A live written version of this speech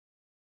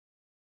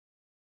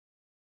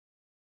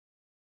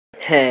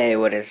Hey,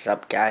 what is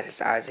up, guys?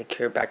 It's Isaac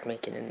here, back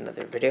making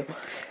another video.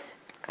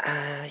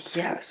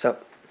 Yeah, so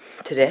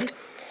today,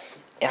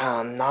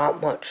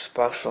 not much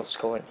special is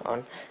going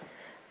on.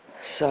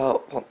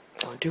 So, well,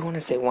 I do want to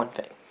say one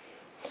thing.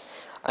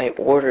 I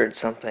ordered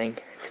something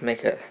to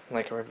make a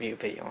review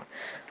video on.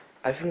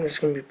 I think this is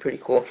gonna be pretty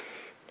cool.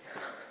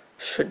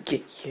 Should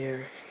get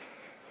here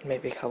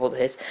maybe a couple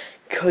days.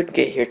 Could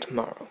get here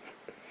tomorrow.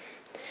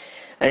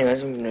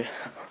 Anyways, I'm gonna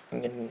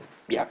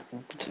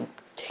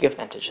take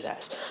advantage of that.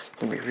 It's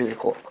gonna be really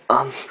cool.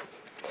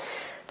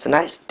 It's a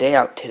nice day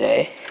out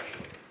today,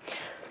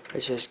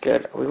 which is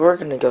good. We were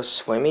gonna go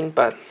swimming,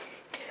 but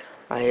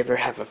I either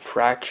have a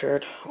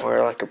fractured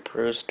or like a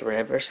bruised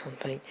rib or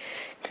something.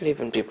 Could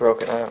even be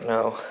broken, I don't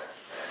know.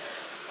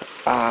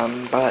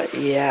 But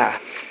yeah,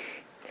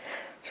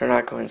 so we're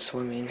not going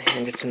swimming,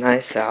 and it's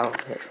nice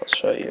out. I'll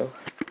show you.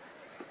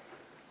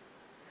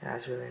 Yeah,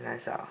 it's really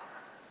nice out.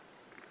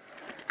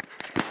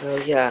 So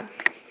yeah,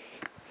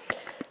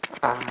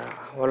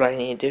 what I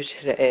need to do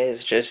today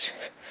is just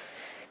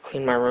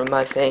clean my room,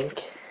 I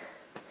think.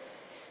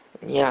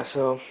 Yeah,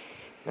 so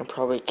I'll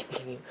probably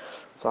continue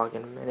vlogging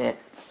in a minute.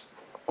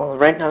 Well,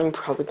 right now I'm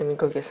probably gonna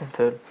go get some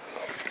food.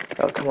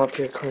 I'll come up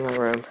here, clean my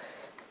room.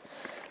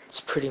 It's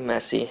pretty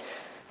messy.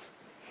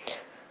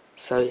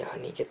 So yeah, I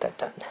need to get that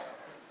done.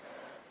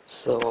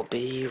 So I'll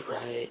be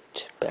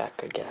right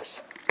back, I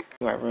guess.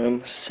 My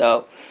room.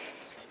 So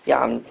yeah,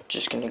 I'm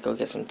just gonna go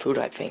get some food,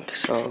 I think.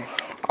 So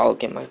I'll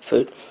get my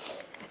food.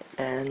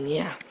 And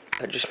yeah,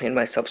 I just made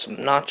myself some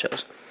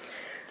nachos.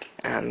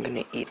 I'm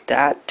gonna eat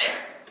that.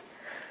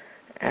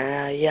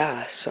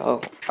 Yeah,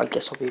 so I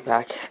guess I'll be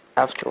back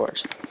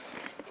afterwards.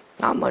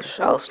 Not much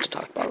else to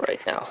talk about right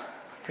now.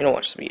 I'm gonna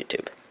watch some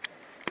YouTube.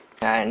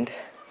 And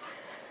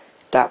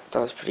that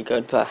was pretty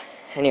good, but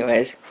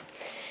anyways,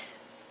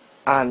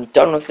 I'm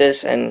done with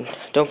this, and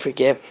don't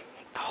forget,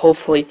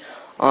 hopefully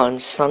on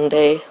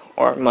Sunday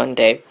or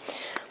Monday,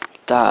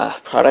 the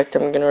product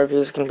I'm gonna review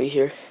is gonna be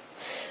here.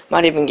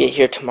 Might even get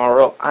here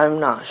tomorrow. I'm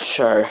not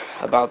sure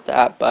about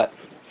that, but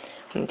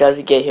when it does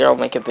get here, I'll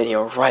make a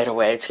video right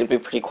away. It's gonna be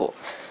pretty cool.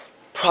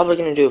 Probably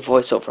gonna do a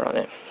voiceover on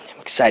it.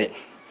 I'm excited.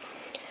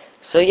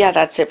 So yeah,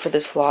 that's it for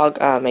this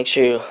vlog. Make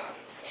sure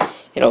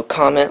you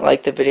comment,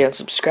 like the video, and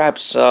subscribe.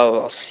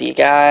 So I'll see you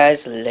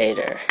guys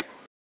later.